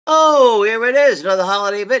Oh, here it is, another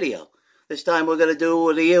holiday video. This time we're going to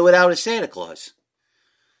do The Year Without a Santa Claus,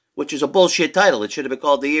 which is a bullshit title. It should have been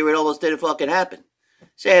called The Year It Almost Didn't Fucking Happen.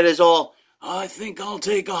 Santa's all, I think I'll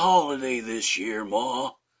take a holiday this year,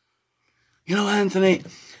 Ma. You know, Anthony,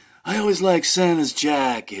 I always like Santa's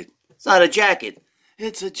jacket. It's not a jacket.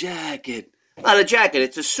 It's a jacket. Not a jacket,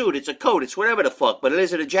 it's a suit, it's a coat, it's whatever the fuck, but it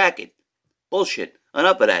isn't a jacket. Bullshit.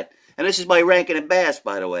 Enough of that. And this is my Rankin and Bass,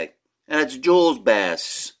 by the way. And it's Jules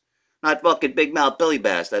Bass. Not fucking Big Mouth Billy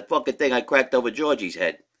Bass, that fucking thing I cracked over Georgie's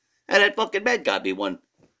head. And that fucking man got me one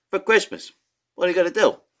for Christmas. What are you gonna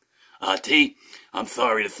do? T, I'm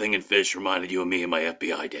sorry the thing in fish reminded you of me in my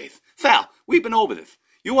FBI days. Sal, we've been over this.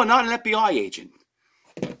 You are not an FBI agent.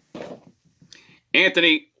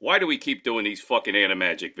 Anthony, why do we keep doing these fucking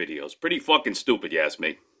Animagic videos? Pretty fucking stupid, you ask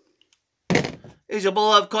me. These are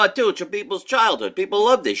beloved cartoons from people's childhood. People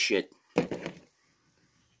love this shit.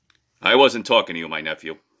 I wasn't talking to you, my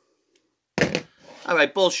nephew.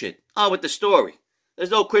 Alright, bullshit. On with the story.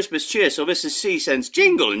 There's no Christmas cheer, so Mrs. C sends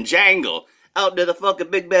Jingle and Jangle out into the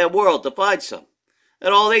fucking big bad world to find some.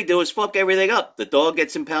 And all they do is fuck everything up. The dog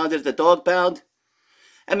gets impounded at the dog pound.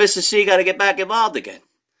 And Mrs. C gotta get back involved again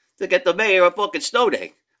to get the mayor a fucking snow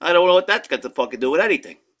day. I don't know what that's got to fucking do with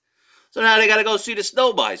anything. So now they gotta go see the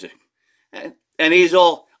snow miser. And he's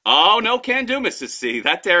all, oh, no can do, Mrs. C.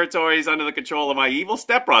 That territory is under the control of my evil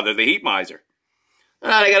stepbrother, the heat miser. So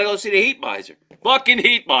now they gotta go see the heat miser. Fucking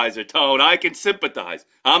heat miser, Tone. I can sympathize.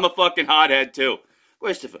 I'm a fucking hothead, too.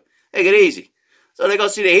 Christopher, take it easy. So they go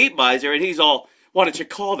see the heat miser, and he's all, why don't you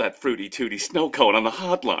call that fruity tooty snow cone on the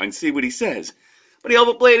hotline, see what he says? But he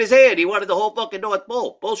overplayed his hand. He wanted the whole fucking North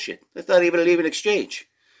Pole. Bullshit. That's not even an even exchange.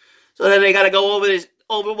 So then they gotta go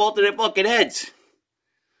over both of their fucking heads.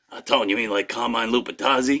 Tone, you mean like Carmine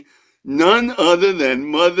Lupatazzi? None other than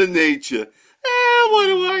Mother Nature. What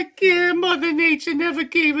do I care? Mother Nature never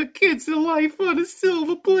gave her kids a life on a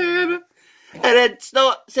silver platter. And then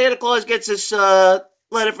Santa Claus gets this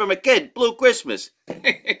letter from a kid, Blue Christmas.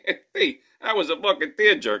 Hey, that was a fucking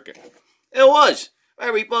tearjerker. It was.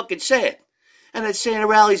 Very fucking sad. And then Santa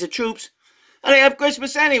rallies the troops, and they have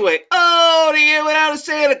Christmas anyway. Oh, the Year Without a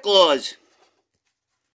Santa Claus.